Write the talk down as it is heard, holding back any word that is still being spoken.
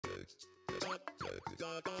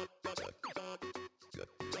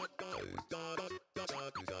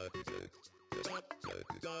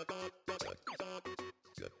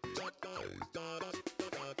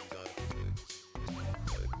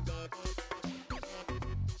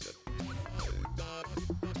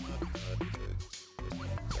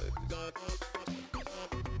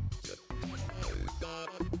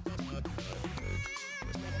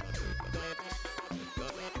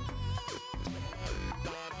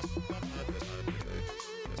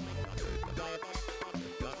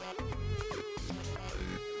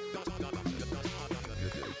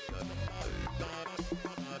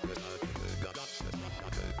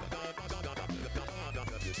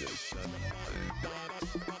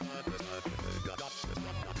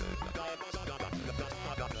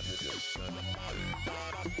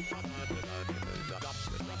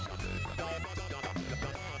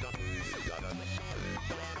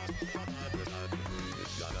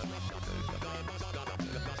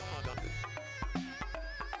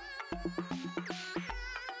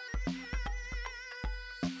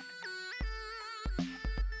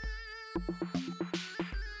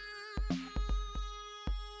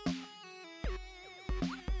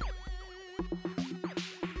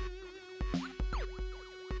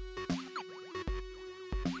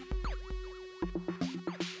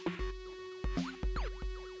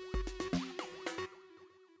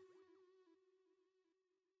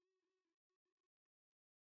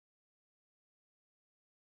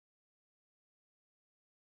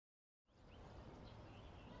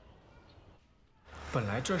本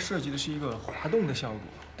来这设计的是一个滑动的效果，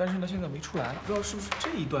但是呢，现在没出来，不知道是不是这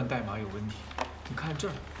一段代码有问题。你看这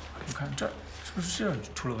儿，你看这儿，是不是这儿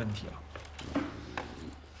出了问题了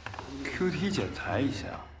 ？QT 剪裁一下，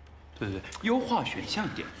对，优化选项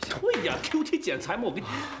点一下。对呀 ，QT 剪裁嘛，我跟你。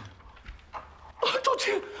啊，周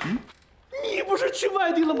青，你不是去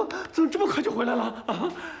外地了吗？怎么这么快就回来了啊？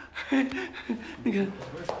那个，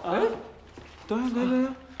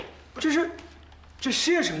等，这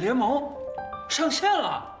事业省联盟上线了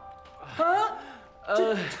啊！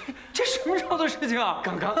这什么时候的事情啊？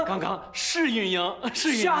刚刚试运营，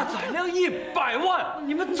下载量100万，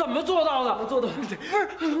你们怎么做到的？做到不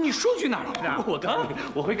是你数据哪来的？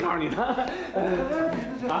我会告诉你的。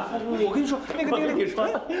啊，我跟你说，那个，你说，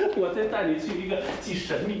我再带你去一个既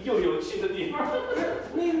神秘又有趣的地方。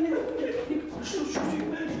那个数据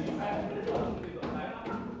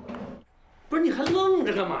不是，你还愣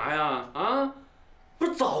着干嘛呀？啊？不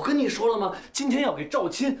是早跟你说了吗？今天要给赵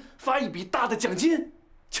钦发一笔大的奖金，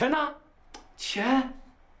钱呢？钱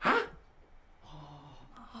啊？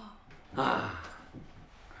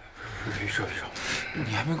宇硕，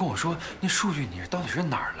你还没跟我说那数据你到底是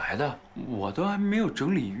哪儿来的？我都还没有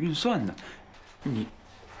整理运算呢。你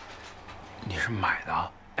是买的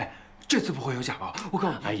啊？哎，这次不会有假吧？我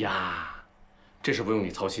告诉你，哎呀，这事不用你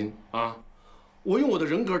操心啊！我用我的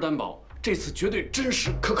人格担保，这次绝对真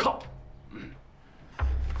实可靠。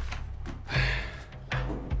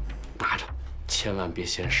拿着，千万别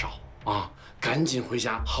嫌少啊！赶紧回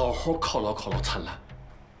家，好好犒劳灿烂。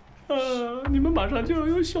你们马上就要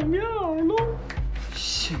有小棉袄喽！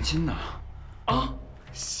现金呢？啊，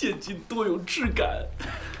现金多有质感。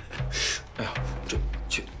哎呀，这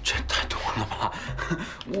太多了吧？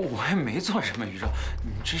我也没做什么，宇宙，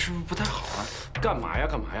你这是不是不太好啊？干嘛呀？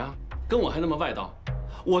跟我还那么外道？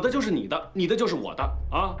我的就是你的，你的就是我的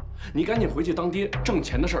啊！你赶紧回去当爹，挣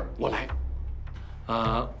钱的事儿我来。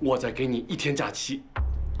我再给你1天假期，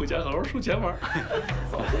回家好好数钱玩。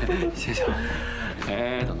谢谢。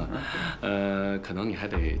哎，等等，可能你还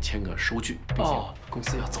得签个收据，毕竟公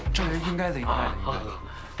司要走账。应该的。好，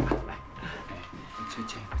来，签一个，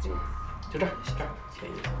就这儿签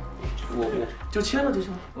一个。我就签了就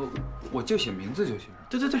行了。我就写名字就行。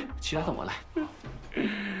对，其他的我来。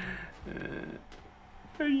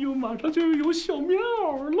哎呦，马上就有小棉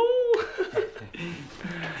袄喽！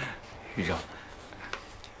宇宙，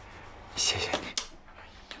谢谢你。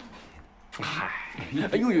嗨，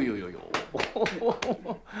哎呦！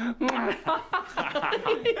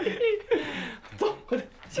走，快点！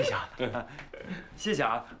谢谢啊，谢谢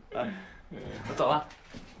啊，我走了。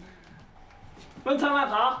温灿烂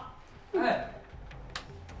好。哎。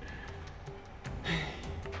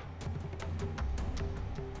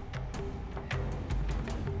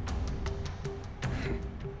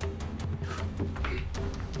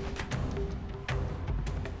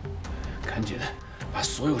赶紧把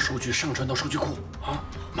所有数据上传到数据库啊！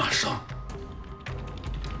马上。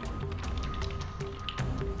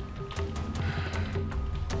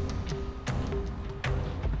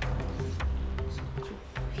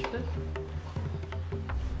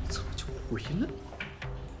怎么就回来了？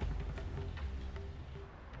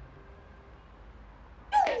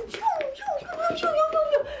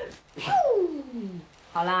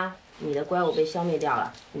好啦，你的怪物被消灭掉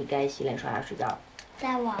了，你该洗脸、刷牙、睡觉了。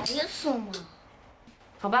再玩一次嘛。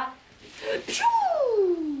好吧。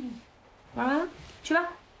玩完了，去吧。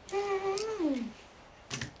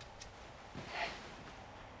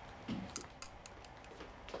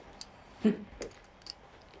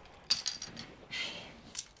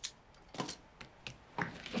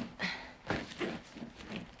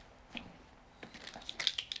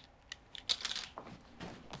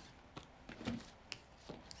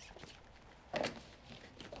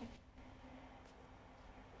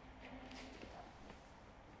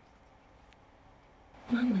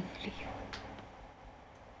妈妈的礼物。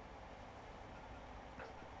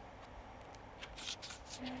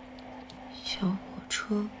小火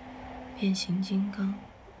车，变形金刚，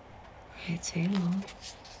海贼王。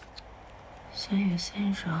3月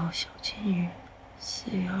30号小金鱼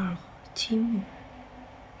，4月2号积木，遥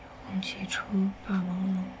控汽车，霸王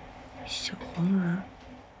龙，小黄人。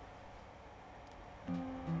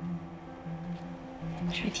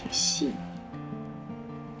这挺细。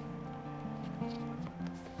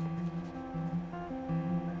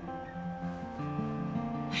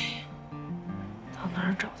哪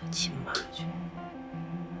儿找的亲妈去？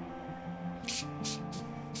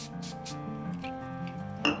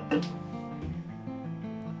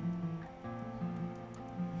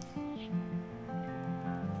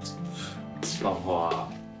老婆，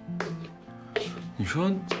你说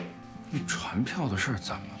那船票的事儿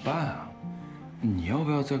怎么办啊？你要不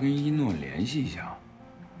要再跟一诺联系一下？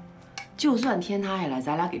就算天塌下来，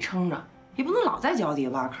咱俩给撑着，也不能老在脚底下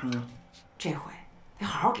挖坑啊。这回得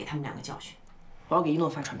好好给他们2个教训。我要给一诺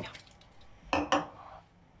发船票。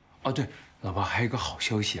哦，对，老婆，还有一个好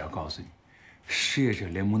消息要告诉你，失业者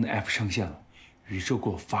联盟的 App 上线了，宇宙给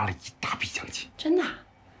我发了一大笔奖金。真的？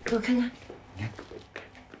给我看看。你看，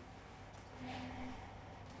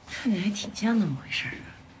看着还挺像那么回事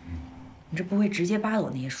啊。你这不会直接扒了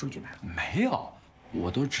我那些数据吧？没有，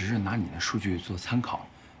我都只是拿你的数据做参考，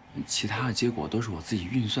其他的结果都是我自己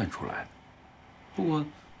运算出来的。不过，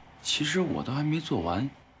其实我都还没做完。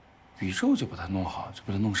宇宙就把它弄好，就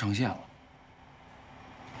把它弄上线了。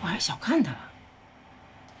我还小看它了。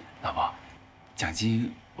老婆，奖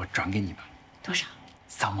金我转给你吧。多少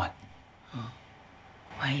？3万。我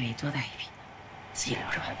还以为多带一笔呢，自己留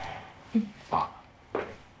着吧。爸。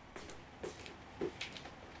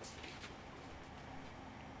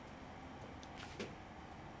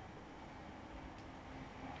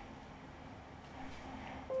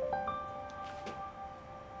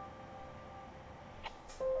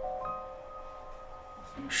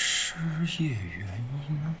失业原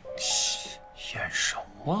因眼熟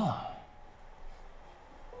啊，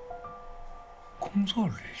工作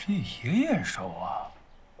履历也眼熟啊。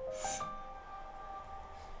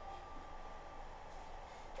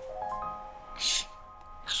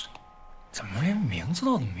怎么连名字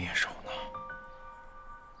都那么眼熟呢？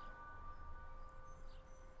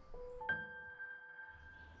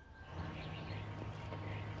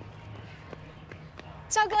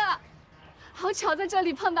赵哥，好巧在这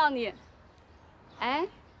里碰到你。哎，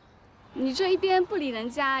你这一边不理人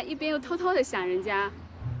家，一边又偷偷的想人家，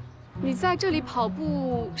你在这里跑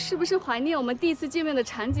步，是不是怀念我们第一次见面的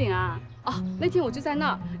场景啊？哦，那天我就在那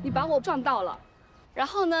儿，你把我撞到了，然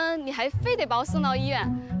后呢，你还非得把我送到医院。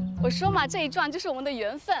我说嘛，这一撞就是我们的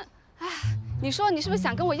缘分。哎，你说你是不是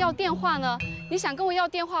想跟我要电话呢？你想跟我要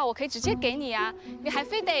电话，我可以直接给你啊，你还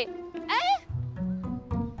非得，哎。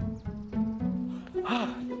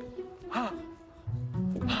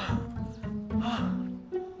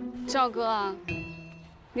赵哥，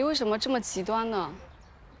你为什么这么极端呢？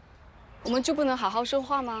我们就不能好好说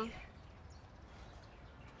话吗？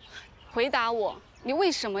回答我，你为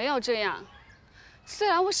什么要这样？虽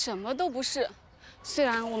然我什么都不是，虽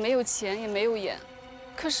然我没有钱也没有颜，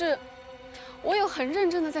可是我有很认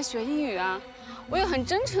真的在学英语啊，我有很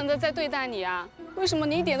真诚的在对待你啊，为什么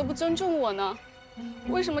你一点都不尊重我呢？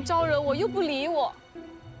为什么招惹我又不理我？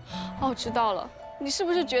哦，知道了，你是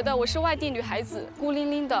不是觉得我是外地女孩子，孤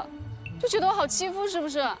零零的，就觉得我好欺负，是不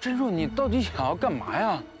是？珍珠，你到底想要干嘛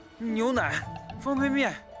呀？牛奶、方便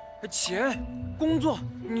面、钱、工作，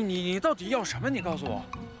你到底要什么？你告诉我。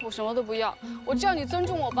我什么都不要，我只要你尊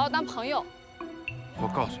重我，把我当朋友。我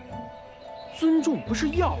告诉你，尊重不是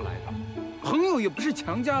要来的，朋友也不是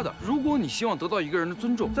强加的。如果你希望得到一个人的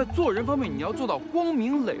尊重，在做人方面你要做到光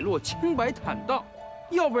明磊落、清白坦荡，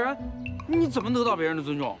要不然你怎么得到别人的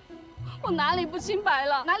尊重？我哪里不清白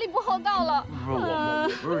了？哪里不厚道了？不是我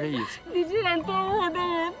不是这意思。你竟然动我的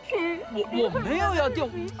人品！我没有要动，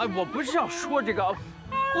哎，我不是要说这个，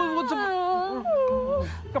我怎么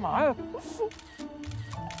干嘛呀？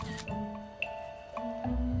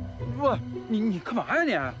不，你干嘛呀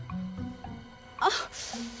你？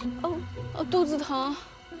肚子疼。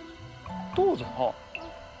肚子痛？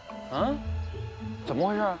啊？怎么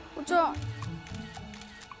回事？我这儿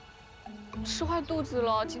吃坏肚子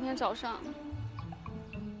了，今天早上。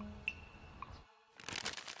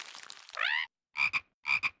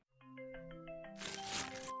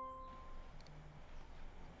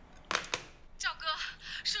赵哥，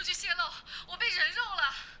数据泄露，我被人肉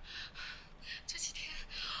了。这几天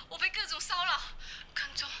我被各种骚扰、跟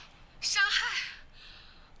踪、伤害。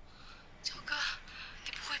赵哥，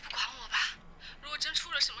你不会不管我吧？如果真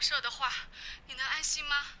出了什么事儿的话，你能安心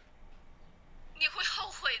吗？你会后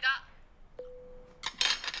悔的。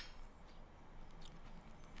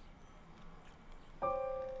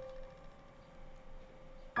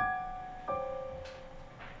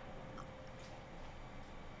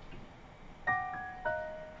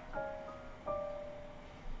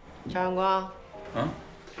赵阳光，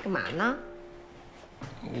干嘛呢？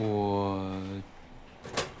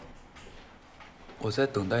我在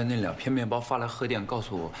等待那2片面包发来贺电，告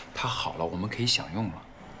诉我它好了，我们可以享用了。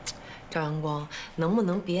赵阳光，能不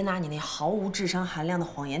能别拿你那毫无智商含量的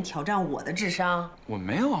谎言挑战我的智商？我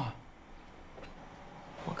没有啊。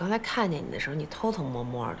我刚才看见你的时候，你偷偷摸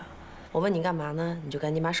摸的。我问你干嘛呢，你就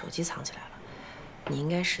赶紧把手机藏起来了。你应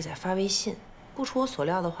该是在发微信，不出我所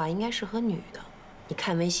料的话，应该是和女的。你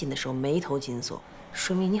看微信的时候眉头紧锁，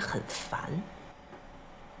说明你很烦。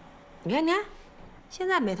你看，现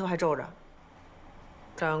在眉头还皱着。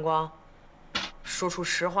赵阳光，说出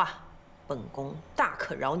实话，本宫大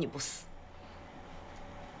可饶你不死。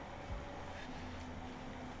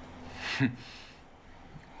哼，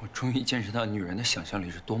我终于见识到女人的想象力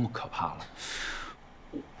是多么可怕了。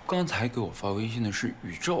刚才给我发微信的是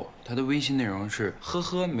宇宙，他的微信内容是：呵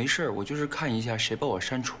呵，没事儿，我就是看一下谁把我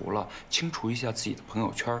删除了，清除一下自己的朋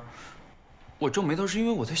友圈。我皱眉头是因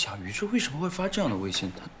为我在想，宇宙为什么会发这样的微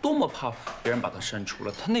信？他多么怕别人把他删除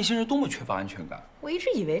了，他内心是多么缺乏安全感。我一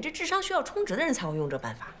直以为这智商需要充值的人才会用这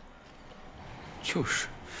办法。就是，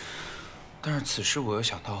但是此时我又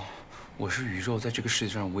想到，我是宇宙在这个世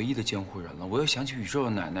界上唯一的监护人了。我又想起宇宙的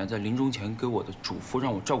奶奶在临终前给我的嘱咐，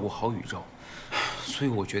让我照顾好宇宙。所以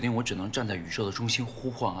我决定，我只能站在宇宙的中心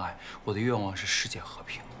呼唤爱。我的愿望是世界和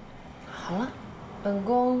平。好了，本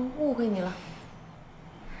宫误会你了。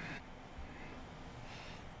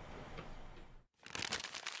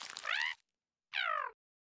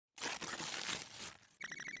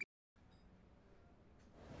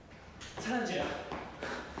灿烂姐，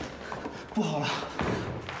不好了！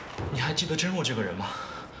你还记得真若这个人吗？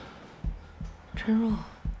真若，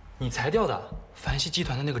你裁掉的凡熙集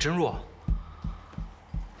团的那个真若。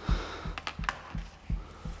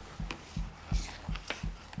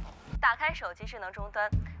打开手机智能终端，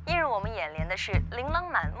映入我们眼帘的是琳琅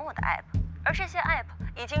满目的 App， 而这些 App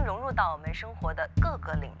已经融入到我们生活的各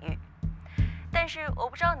个领域。但是我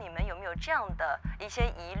不知道你们有没有这样的一些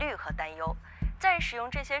疑虑和担忧，在使用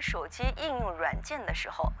这些手机应用软件的时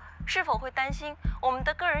候，是否会担心我们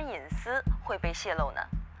的个人隐私会被泄露呢？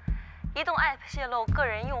移动 App 泄露个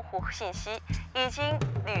人用户信息已经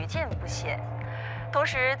屡见不鲜。同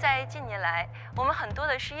时，在近年来，我们很多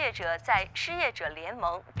的失业者在失业者联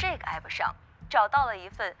盟这个 app 上找到了一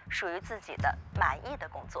份属于自己的满意的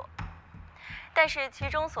工作，但是其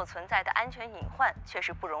中所存在的安全隐患却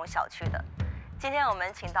是不容小觑的。今天我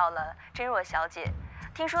们请到了真若小姐，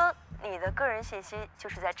听说你的个人信息就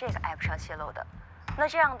是在这个 app 上泄露的，那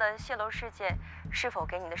这样的泄露事件是否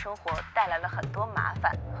给你的生活带来了很多麻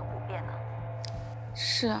烦和不便呢？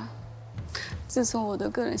是啊，自从我的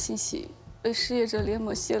个人信息被失业者联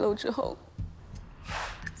盟泄露之后，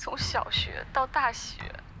从小学到大学，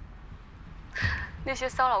那些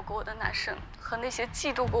骚扰过我的男生和那些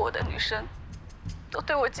嫉妒过我的女生，都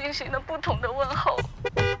对我进行了不同的问候。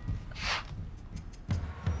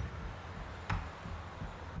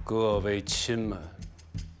各位亲们，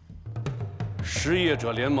失业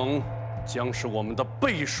者联盟将是我们的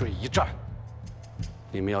背水一战。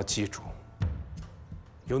你们要记住，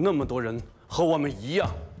有那么多人和我们一样，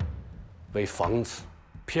为房子、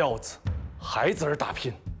票子、孩子而打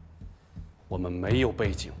拼。我们没有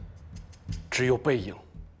背景，只有背影。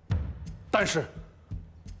但是，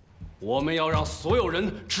我们要让所有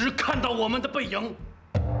人只看到我们的背影。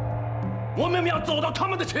我们要走到他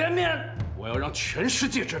们的前面。我要让全世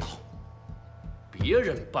界知道，别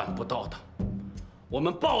人办不到的，我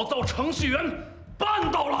们暴躁程序员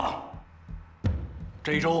办到了。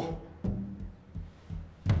这一周，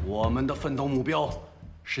我们的奋斗目标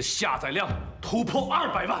是下载量突破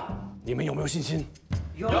200万，你们有没有信心？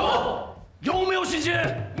有。有没有信心？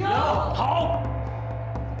有。好。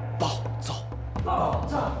暴躁，暴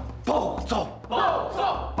躁，暴躁，暴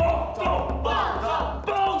躁！暴躁！暴躁！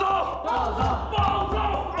暴躁！暴躁！暴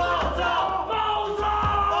躁！暴躁！暴躁！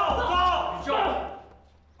暴躁！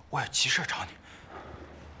我有急事找你。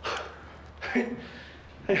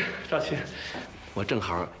哎呀，赵琴，我正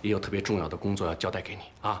好也有特别重要的工作要交代给你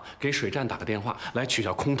啊，给水站打个电话来取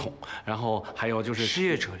消空桶，然后还有就是失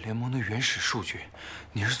业者联盟的原始数据，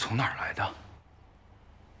你是从哪儿来的？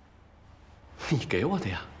你给我的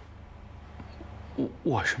呀。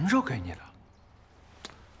我什么时候给你的？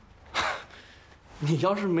你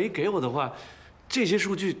要是没给我的话，这些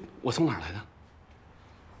数据我从哪儿来的？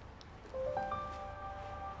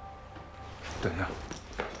等一下。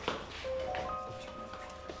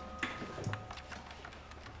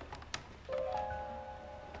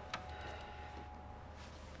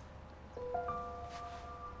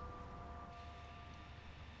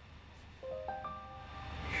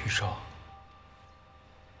宇宙，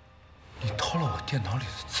你偷了我电脑里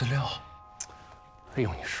的资料。哎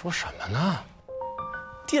呦，你说什么呢？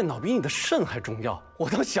电脑比你的肾还重要，我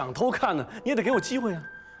倒想偷看呢，你也得给我机会啊！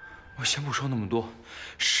我先不说那么多，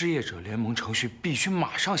失业者联盟程序必须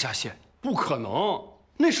马上下线。不可能，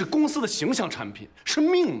那是公司的形象产品，是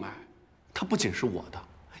命脉，它不仅是我的，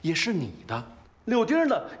也是你的，柳丁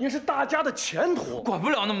的，也是大家的前途。管不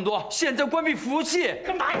了那么多，现在关闭服务器。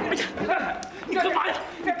干嘛呀？你干嘛呀？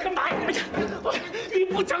你干嘛呀？你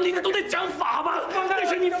不讲理的都得讲法吧？那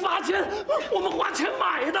是你发钱，我们花钱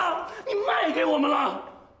买的，你卖给我们了。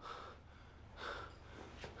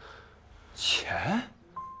钱？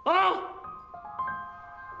啊！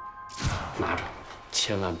拿着，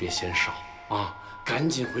千万别嫌少啊！赶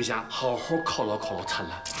紧回家，好好犒劳犒劳灿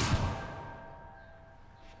烂。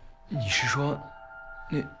你是说，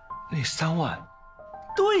那3万？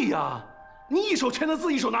对呀，你一手签的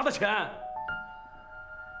字，一手拿的钱。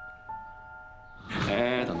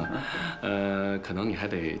哎，等等，可能你还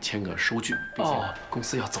得签个收据，毕竟公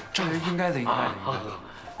司要走账。应该的，应该的。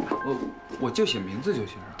我就写名字就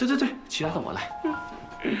行。对对对，其他的我来。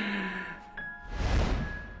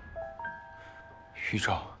宇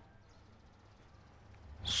宙，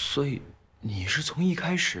所以你是从一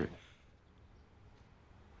开始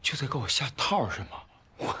就在给我下套是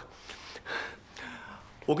吗？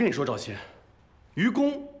我跟你说，赵鑫，于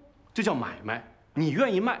公这叫买卖，你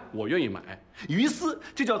愿意卖，我愿意买；于私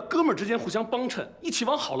这叫哥们儿之间互相帮衬，一起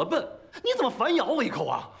往好了奔。你怎么反咬我一口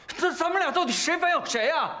啊？咱们俩到底谁反咬谁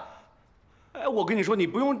啊？哎，我跟你说，你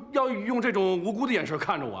不要用这种无辜的眼神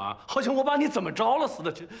看着我啊，好像我把你怎么着了似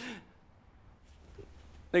的。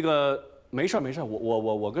那个没事没事，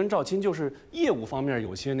我跟赵鑫就是业务方面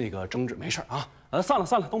有些那个争执，没事啊。散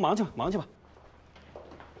了，都忙去吧，忙去吧。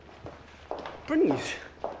不是你，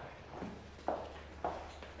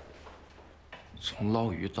从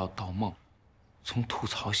捞鱼到盗梦，从吐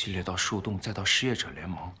槽系列到树洞，再到失业者联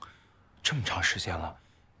盟，这么长时间了，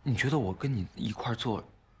你觉得我跟你一块做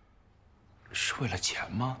是为了钱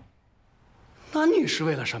吗？那你是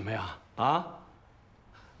为了什么呀？啊？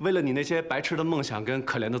为了你那些白痴的梦想跟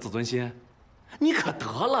可怜的自尊心？你可得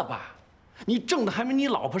了吧！你挣的还没你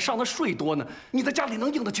老婆上的税多呢，你在家里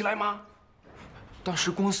能硬得起来吗？当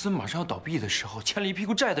时公司马上要倒闭的时候，欠了一屁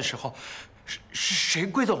股债的时候，是谁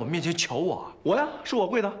跪在我面前求我？我呀，是我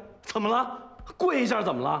跪的。怎么了？跪一下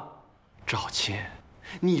怎么了？赵鑫，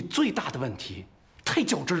你最大的问题太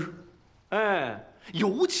较真儿，哎，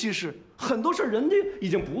尤其是很多事人家已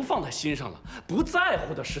经不放在心上了，不在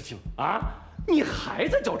乎的事情啊，你还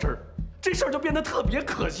在较真儿，这事儿就变得特别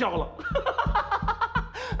可笑了。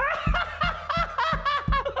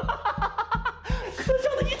可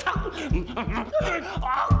笑的一塌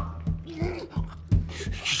啊！宇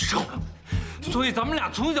宙，所以咱们俩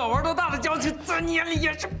从小玩到大的交情，在你眼里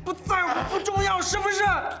也是不在乎、不重要，是不是？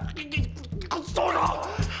你给我松手！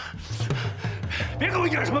别给我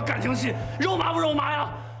演什么感情戏，肉麻不肉麻呀？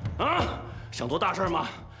啊，想做大事吗？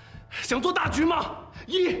想做大局吗？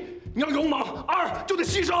一，你要勇猛；二，就得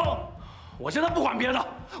牺牲。我现在不管别的，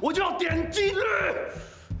我就要点击率。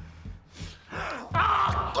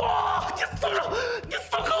啊！你松手！你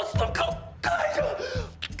松口！开着！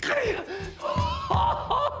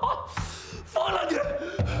放了你！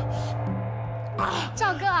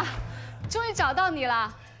赵哥，终于找到你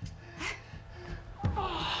了。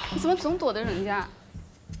你怎么总躲着人家？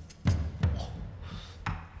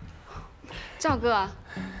赵哥，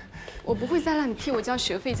我不会再让你替我交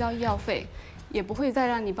学费、交医药费，也不会再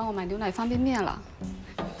让你帮我买牛奶、方便面了。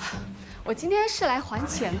我今天是来还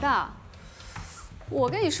钱的。我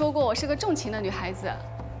跟你说过，我是个重情的女孩子。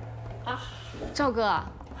赵哥，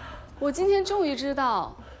我今天终于知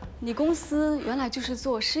道，你公司原来就是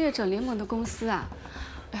做失业者联盟的公司啊！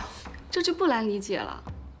哎呦，这就不难理解了。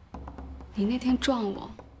你那天撞我，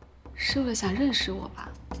是为了想认识我吧？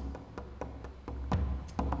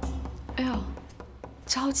哎呦，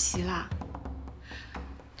着急啦！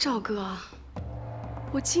赵哥，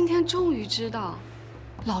我今天终于知道，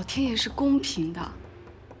老天爷是公平的。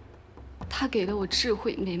他给了我智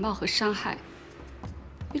慧、美貌和伤害，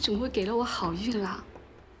你怎么会给了我好运啦？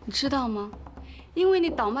你知道吗？因为你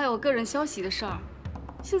倒卖我个人消息的事儿，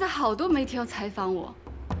现在好多媒体要采访我，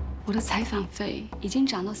我的采访费已经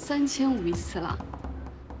涨到3500一次了，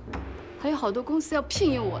还有好多公司要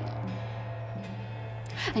聘用我呢。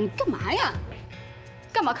哎，你干嘛呀？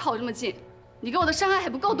干嘛靠我这么近？你给我的伤害还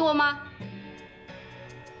不够多吗？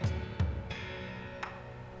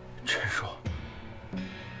陈叔，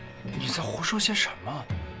你在胡说些什么？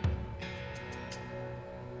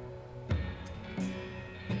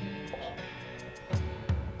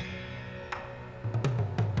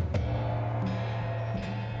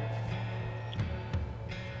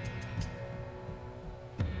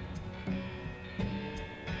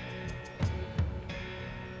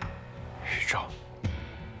宇宙，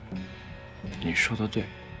你说的对，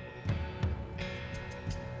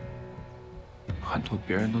很多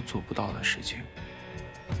别人都做不到的事情，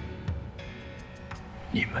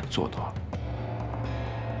你们做到了。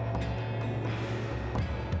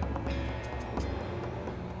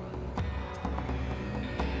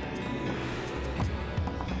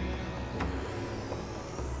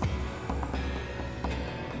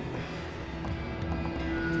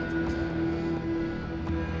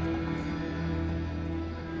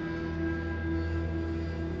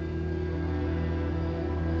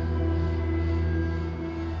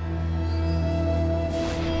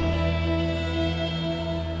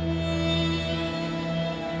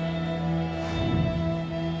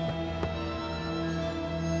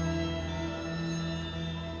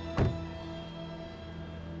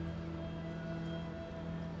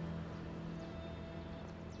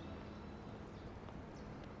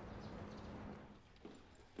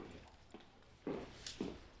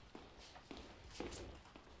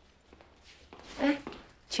哎，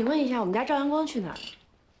请问一下，我们家赵阳光去哪儿了？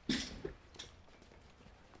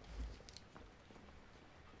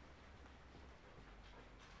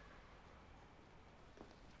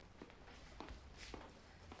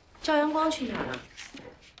赵阳光去哪儿了？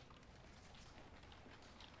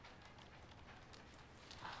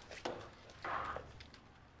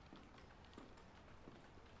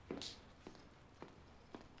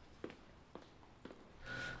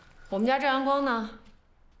我们家赵阳光呢？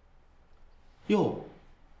哟，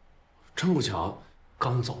真不巧，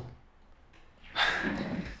刚走。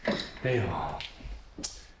哎呦，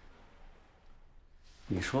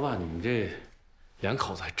你说吧，你们这两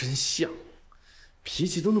口子还真像，脾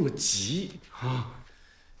气都那么急啊！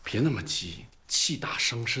别那么急，气大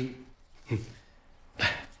伤身。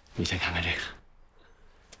来，你先看看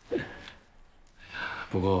这个。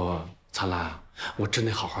不过灿烂啊，我真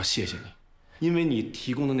得好好谢谢你。因为你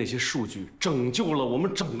提供的那些数据拯救了我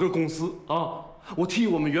们整个公司啊！我替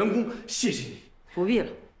我们员工谢谢你。不必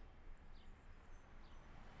了。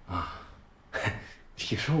啊，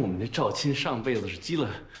你说我们这赵亲上辈子是积了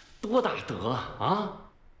多大德啊？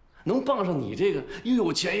能傍上你这个又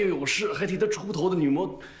有钱又有势还替他出头的女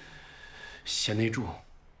模贤内助，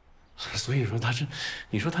所以说他这，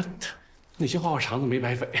你说他那些花花肠子没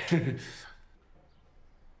白费。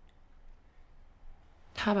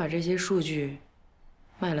他把这些数据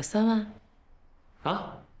卖了3万。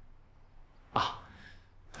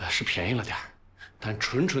是便宜了点儿，但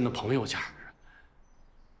纯纯的朋友价。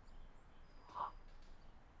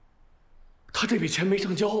他这笔钱没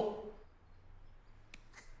上交。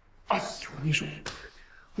哎呦，你说，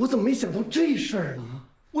我怎么没想到这事儿呢？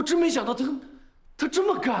我真没想到他这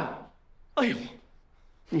么干。哎呦，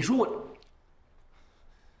你说我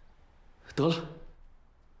得了，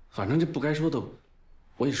反正这不该说的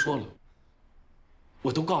我也说了，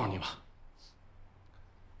我都告诉你吧。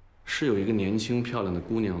是有一个年轻漂亮的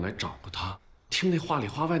姑娘来找过他，听那话里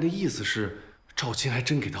话外的意思是，赵亲还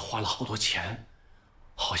真给他花了好多钱，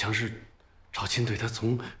好像是赵亲对他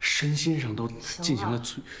从身心上都进行了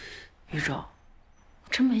宇宙，我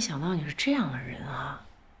真没想到你是这样的人啊！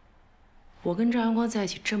我跟赵阳光在一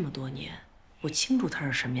起这么多年，我清楚他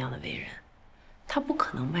是什么样的为人，他不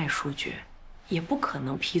可能卖数据，也不可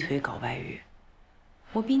能劈腿搞外遇。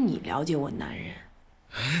我比你了解我男人。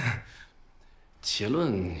结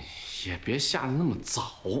论也别下得那么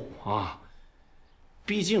早啊，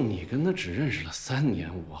毕竟你跟他只认识了3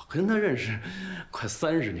年，我跟他认识快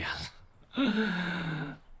30年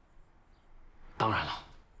了。当然了，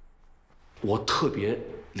我特别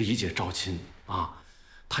理解赵亲啊，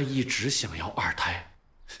他一直想要2胎，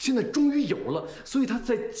现在终于有了，所以他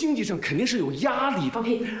在经济上肯定是有压力。放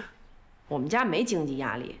屁！我们家没经济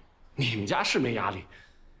压力。你们家是没压力，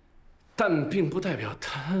但并不代表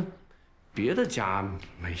他别的家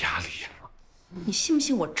没压力啊。你信不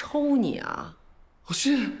信我抽你啊？我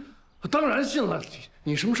信，我当然信了。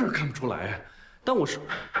你什么事儿看不出来呀？但我是，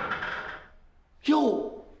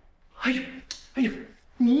哟，哎呀，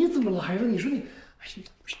你怎么来了？你说你，哎呀，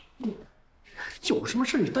你有什么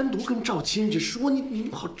事你单独跟赵亲去说，你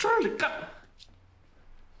跑这儿来干？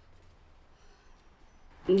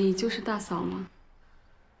你就是大嫂吗？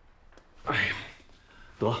哎呀，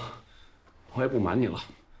得，我也不瞒你了，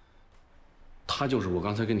她就是我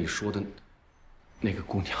刚才跟你说的那个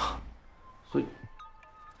姑娘，所以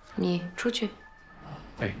你出去。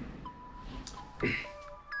哎。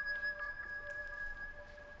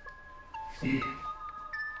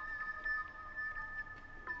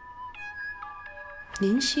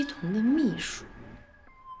林希彤的秘书，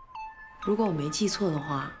如果我没记错的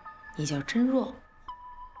话，你叫甄若。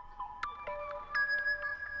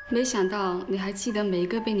没想到你还记得每一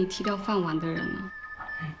个被你踢掉饭碗的人呢。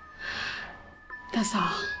大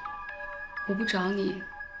嫂，我不找你，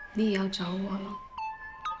你也要找我了，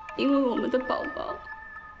因为我们的宝宝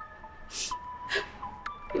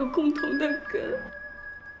有共同的根。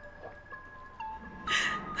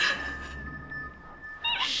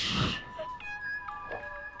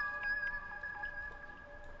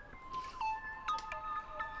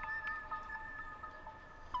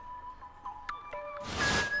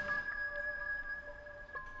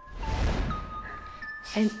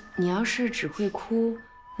哎，你要是只会哭，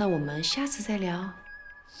那我们下次再聊。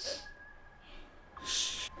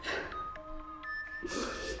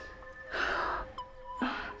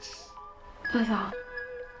大嫂，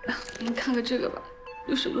你看看这个吧，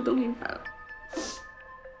有什么都明白了。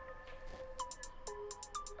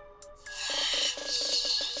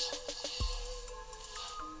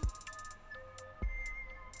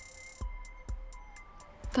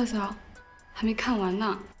大嫂，还没看完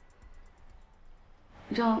呢。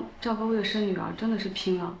让赵哥为了生女儿真的是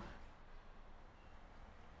拼了。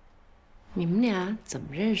你们俩怎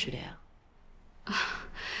么认识的呀？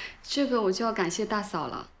这个我就要感谢大嫂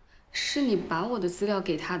了，是你把我的资料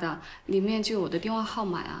给他的，里面就有我的电话号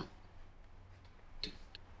码啊。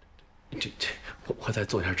我再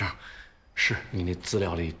做一下账，是你那资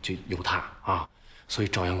料里就有他啊，所以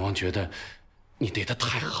赵阳光觉得你对他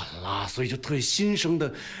太狠了，所以就特别心生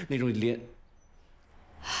的那种怜。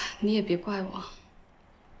你也别怪我。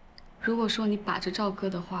如果说你把着赵哥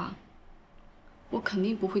的话，我肯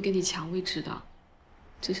定不会跟你抢位置的。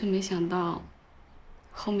只是没想到，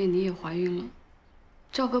后面你也怀孕了。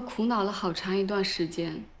赵哥苦恼了好长一段时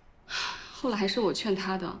间，后来还是我劝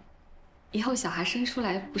他的。以后小孩生出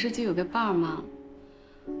来不是就有个伴儿吗？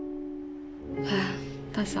哎，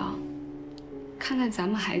大嫂，看在咱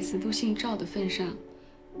们孩子都姓赵的份上，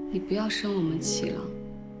你不要生我们气了。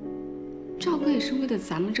赵哥也是为了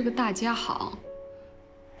咱们这个大家好。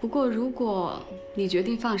不过，如果你决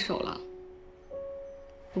定放手了，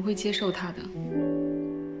我会接受他的，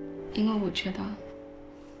因为我觉得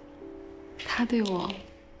他对我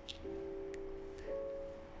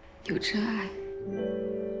有真爱。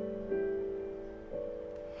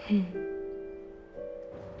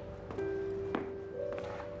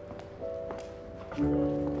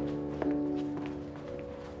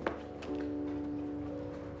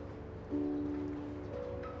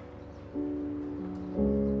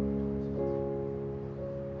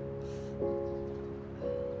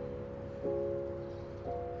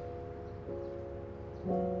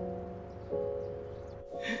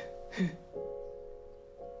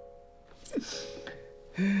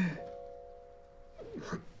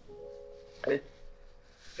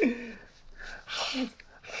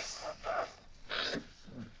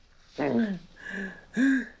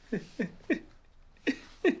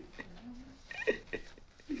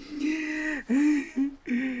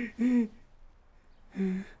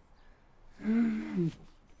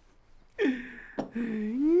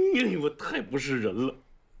我太不是人了，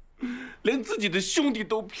连自己的兄弟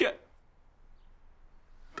都骗。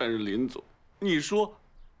但是林总，你说，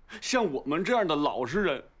像我们这样的老实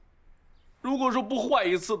人，如果说不坏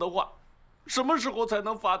一次的话，什么时候才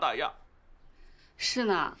能发达呀？是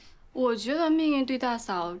呢，我觉得命运对大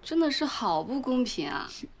嫂真的是好不公平啊。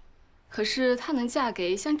可是她能嫁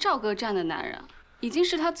给像赵哥这样的男人，已经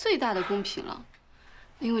是她最大的公平了。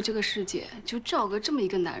因为这个世界就赵哥这么一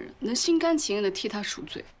个男人，能心甘情愿地替她赎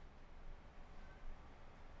罪。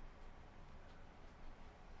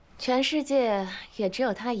全世界也只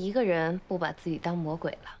有他一个人不把自己当魔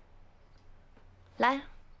鬼了。来，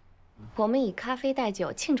我们以咖啡代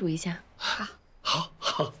酒庆祝一下。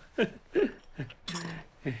好。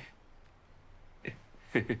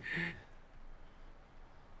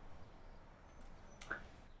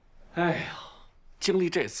哎呀，经历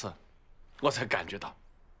这次，我才感觉到，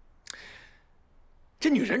这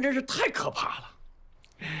女人真是太可怕了。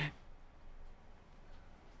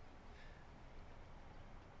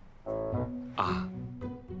啊！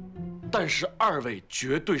但是2位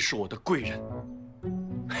绝对是我的贵人。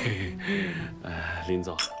嘿嘿，林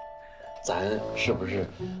总，咱是不是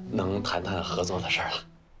能谈谈合作的事儿了？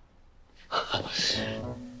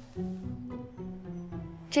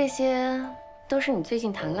这些都是你最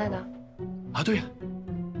近谈来的？啊，对呀。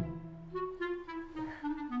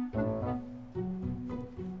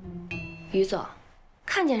于总，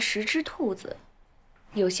看见10只兔子，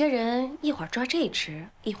有些人一会儿抓这只，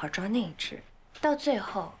一会儿抓那只，到最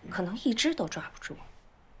后可能一只都抓不住。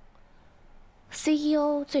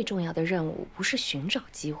CEO 最重要的任务不是寻找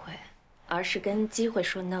机会，而是跟机会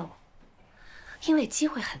说 no。因为机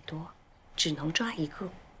会很多，只能抓一个。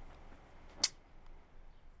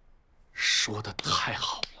说的太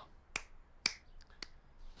好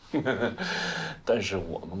了。但是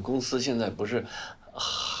我们公司现在不是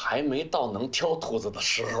还没到能挑兔子的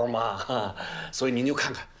时候吗？所以您就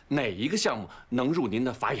看看哪一个项目能入您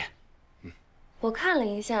的法眼。我看了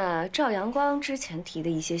一下赵阳光之前提的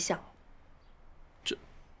一些项目。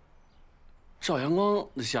赵阳光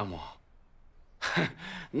的项目，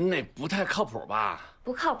那不太靠谱吧？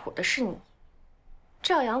不靠谱的是你。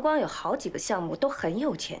赵阳光有好几个项目都很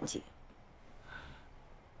有前景。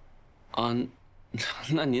啊，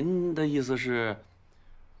那您的意思是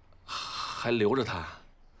还留着他？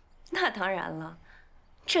那当然了，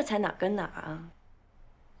这才哪儿跟哪儿啊！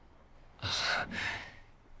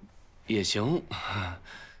也行，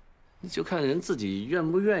就看人自己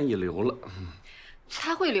愿不愿意留了。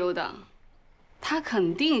他会留的，他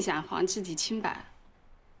肯定想还自己清白。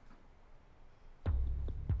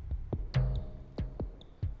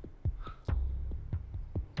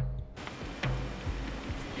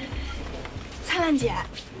灿烂姐，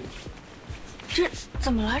这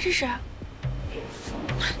怎么了？这是哪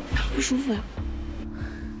不舒服呀？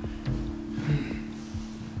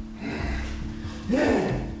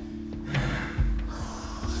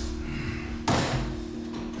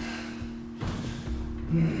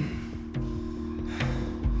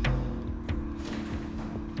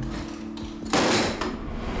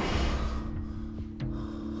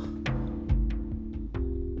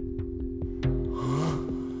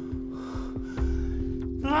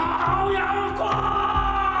老阳光！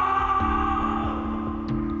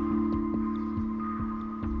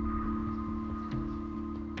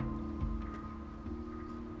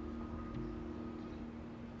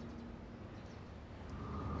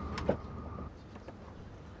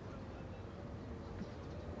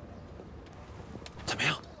怎么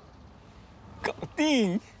样？搞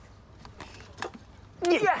定！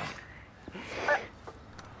耶！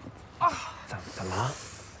怎么了？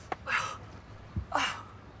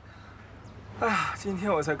哎呀，今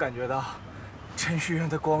天我才感觉到程序员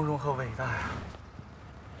的光荣和伟大呀！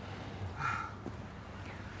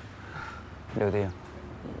刘丁，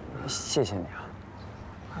谢谢你啊。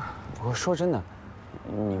不过说真的，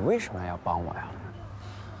你为什么要帮我呀？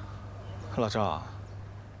老赵，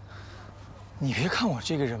你别看我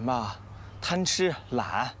这个人吧，贪吃、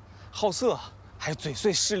懒、好色，还嘴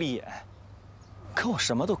碎、势利眼，可我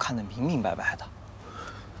什么都看得明明白白的。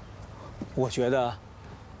我觉得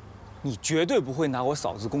你绝对不会拿我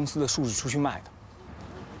嫂子公司的数据出去卖的。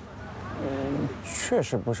确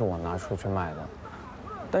实不是我拿出去卖的，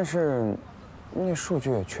但是那数据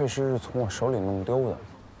也确实是从我手里弄丢的。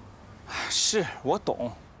是我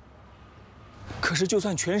懂，可是就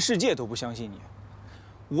算全世界都不相信你，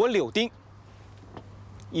我柳丁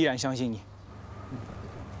依然相信你。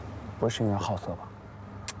不是因为好色吧？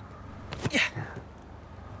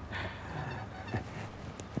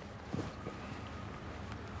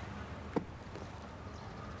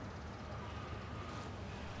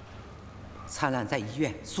灿烂在医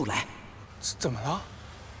院，速来！怎么了？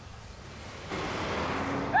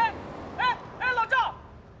老赵，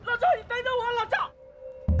你等等我，老赵！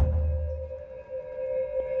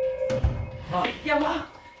阳光，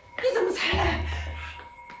你怎么才来？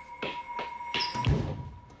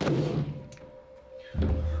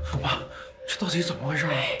妈，这到底怎么回事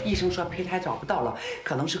啊？医生说胚胎找不到了，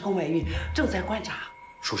可能是宫外孕，正在观察。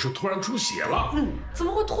说是突然出血了。怎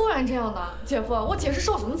么会突然这样呢？姐夫，我姐是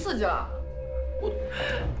受什么刺激了？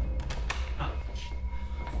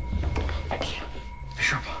没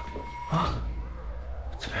事吧？啊？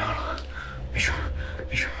怎么样了？没事，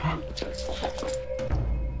没事啊。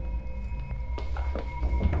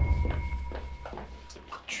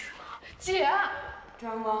姐，赵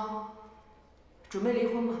阳光，准备离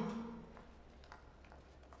婚吗？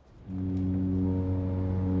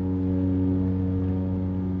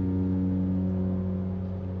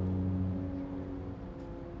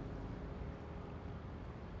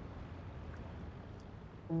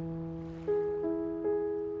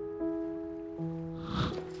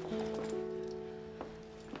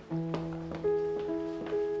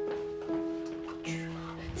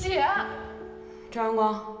张阳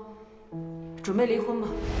光，准备离婚吧。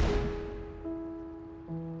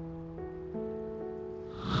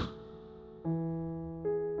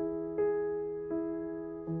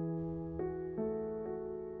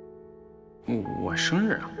我生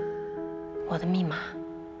日啊！我的密码，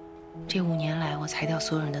这5年来我裁掉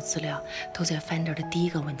所有人的资料，都在翻着的第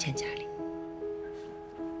1个文件夹里。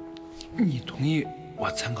你同意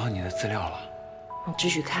我参考你的资料了？你只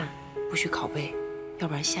许看，不许拷贝，要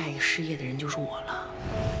不然下一个失业的人就是我了。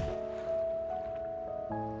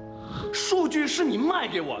数据是你卖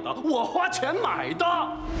给我的，我花钱买的。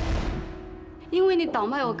因为你倒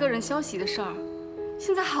卖我个人消息的事儿，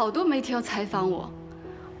现在好多媒体要采访我，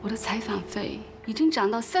我的采访费已经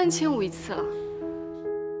涨到3500一次了。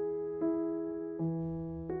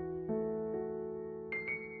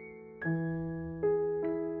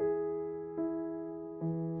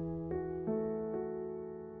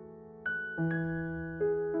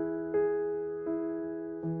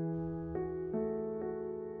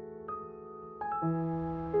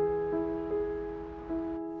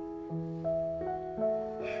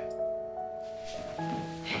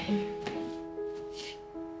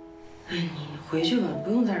回去吧，不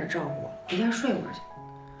用在这照顾我，回家睡会儿去。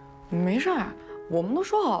没事儿，我们都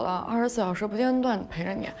说好了，24小时不间断陪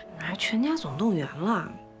着你。还全家总动员了，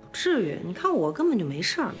不至于。你看我根本就没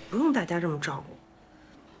事儿，不用大家这么照顾。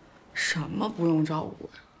什么不用照顾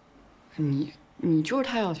呀？你就是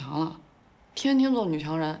太要强了，天天做女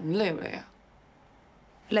强人，你累不累呀？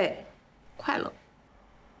累，快乐。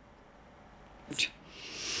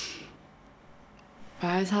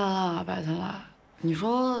白灿烂，白灿烂，你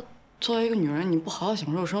说。作为一个女人，你不好好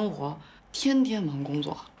享受生活，天天忙工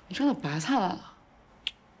作，你真的白灿烂了。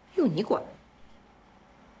用你管？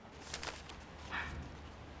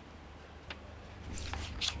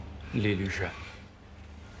李律师，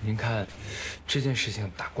您看这件事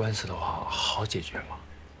情打官司的话，好解决吗？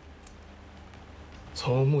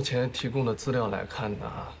从目前提供的资料来看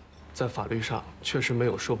呢，在法律上确实没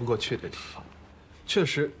有说不过去的地方，确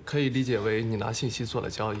实可以理解为你拿信息做了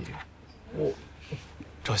交易。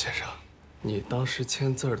赵先生，你当时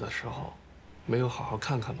签字的时候，没有好好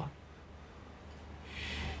看看吗？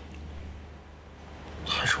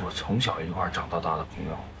他是我从小一块长到大的朋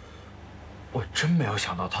友，我真没有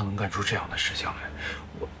想到他能干出这样的事情来。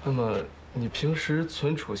那么你平时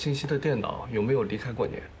存储信息的电脑有没有离开过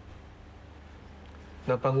你？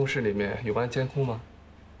那办公室里面有安监控吗？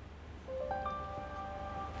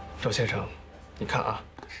赵先生，你看啊，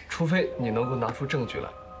除非你能够拿出证据来。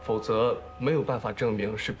否则没有办法证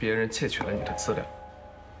明是别人窃取了你的资料。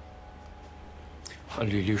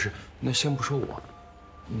李律师，那先不说我，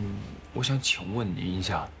我想请问您一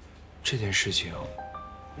下，这件事情，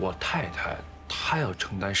我太太她要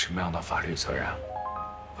承担什么样的法律责任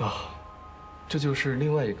啊？这就是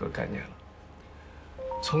另外一个概念了。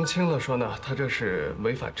从轻了说呢，她这是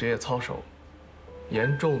违反职业操守；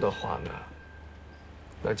严重的话呢，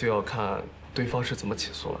那就要看对方是怎么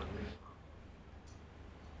起诉了。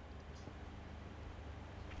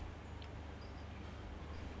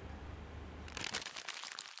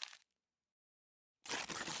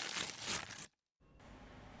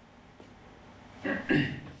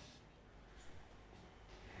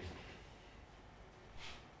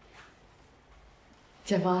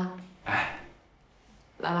姐夫，哎，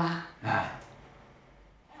来啦！哎，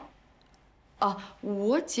啊，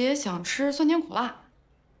我姐想吃酸甜苦辣。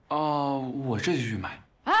哦，我这就去买。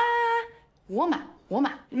哎，我买，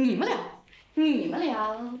你们俩。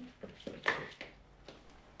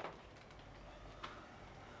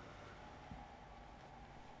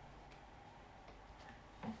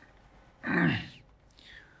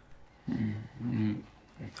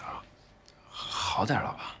好点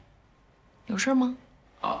了吧？有事吗？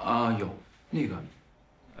有那个，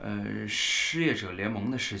失业者联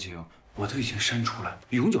盟的事情我都已经删除了，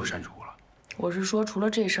永久删除了。我是说，除了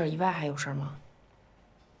这事儿以外还有事儿吗？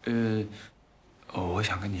我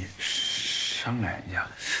想跟你商量一下，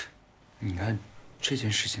你看这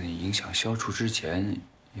件事情的影响消除之前，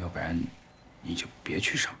要不然你就别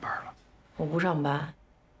去上班了。我不上班，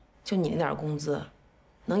就你那点工资，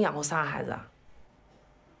能养活仨孩子啊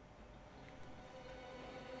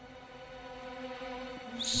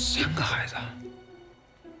？3个孩子？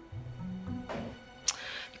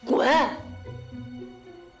滚！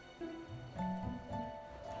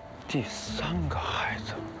第3个孩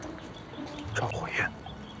子，赵火焰，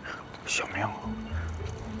小明，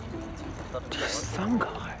第3个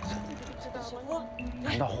孩子，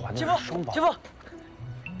难道还的是双保？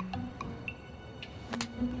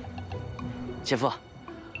姐夫，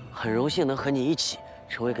很荣幸能和你一起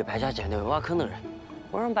成为给白家捡那位挖坑的人。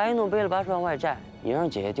我让白玉弄背了80万外债，也让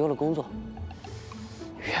姐姐丢了工作。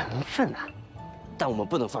缘分啊！但我们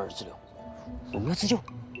不能放任自流，我们要自救。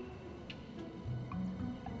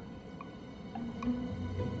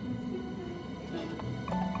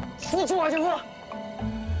自救啊，姐夫！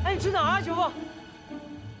哎，你去哪儿啊，姐夫？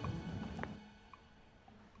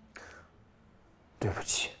对不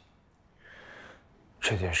起，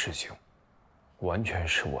这件事情完全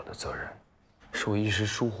是我的责任，是我一时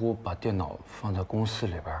疏忽把电脑放在公司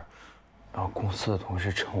里边，然后公司的同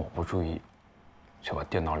事趁我不注意，就把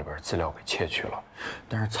电脑里边资料给窃取了。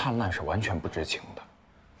但是灿烂是完全不知情的，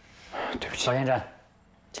对不起。高先生，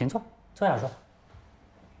请坐，坐下说。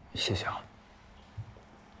谢谢啊。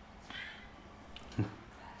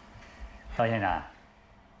高先生，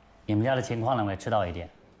你们家的情况呢，我也知道一点。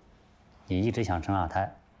你一直想生二胎，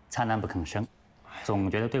灿烂不肯生，总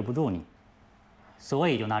觉得对不住你，所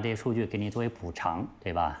以就拿这些数据给你作为补偿，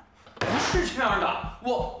对吧？不是这样的，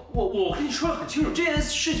我跟你说的很清楚，这件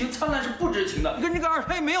事情灿烂是不知情的，跟这个二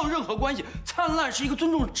胎没有任何关系。灿烂是一个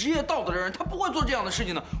尊重职业道德的人，他不会做这样的事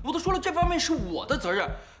情的。我都说了，这方面是我的责任，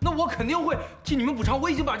那我肯定会替你们补偿。我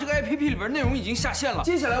已经把这个 APP 里边内容已经下线了，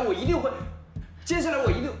接下来我一定。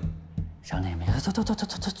少奶妹，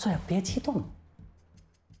坐，别激动。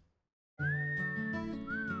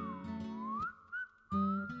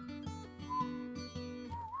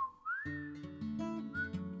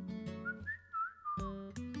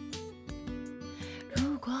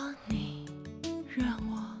如果你让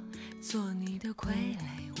我做你的傀儡，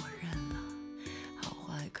我认了，好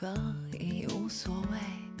坏可以无所谓，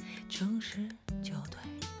诚实就对。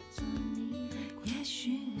也许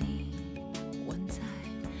你吻在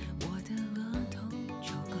我的额头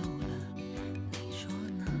就够了，你说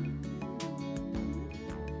呢？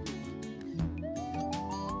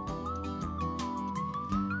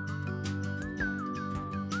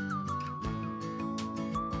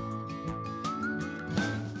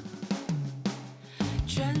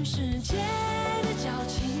全世界的矫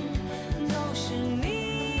情都是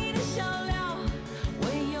你的笑料，唯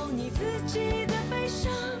有你自己的悲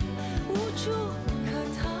伤无处可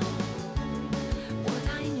逃。我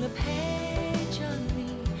答应了陪着你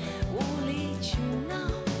无理取闹，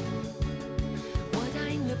我答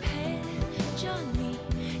应了陪着你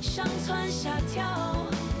上蹿下跳。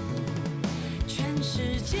全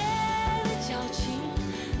世界的矫情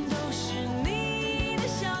都是你的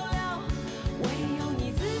笑料，唯有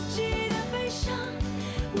你自己的悲伤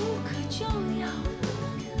无可救药。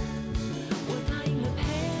我答应了陪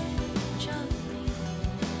着你，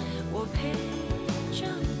我陪着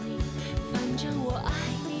你，反正我爱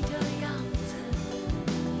你的样子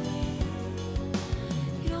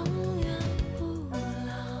永远不老。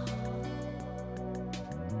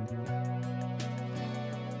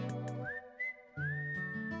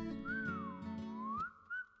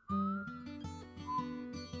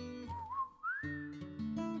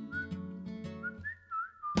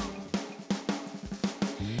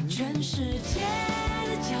全世界的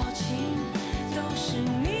矫情都是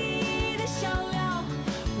你的笑料。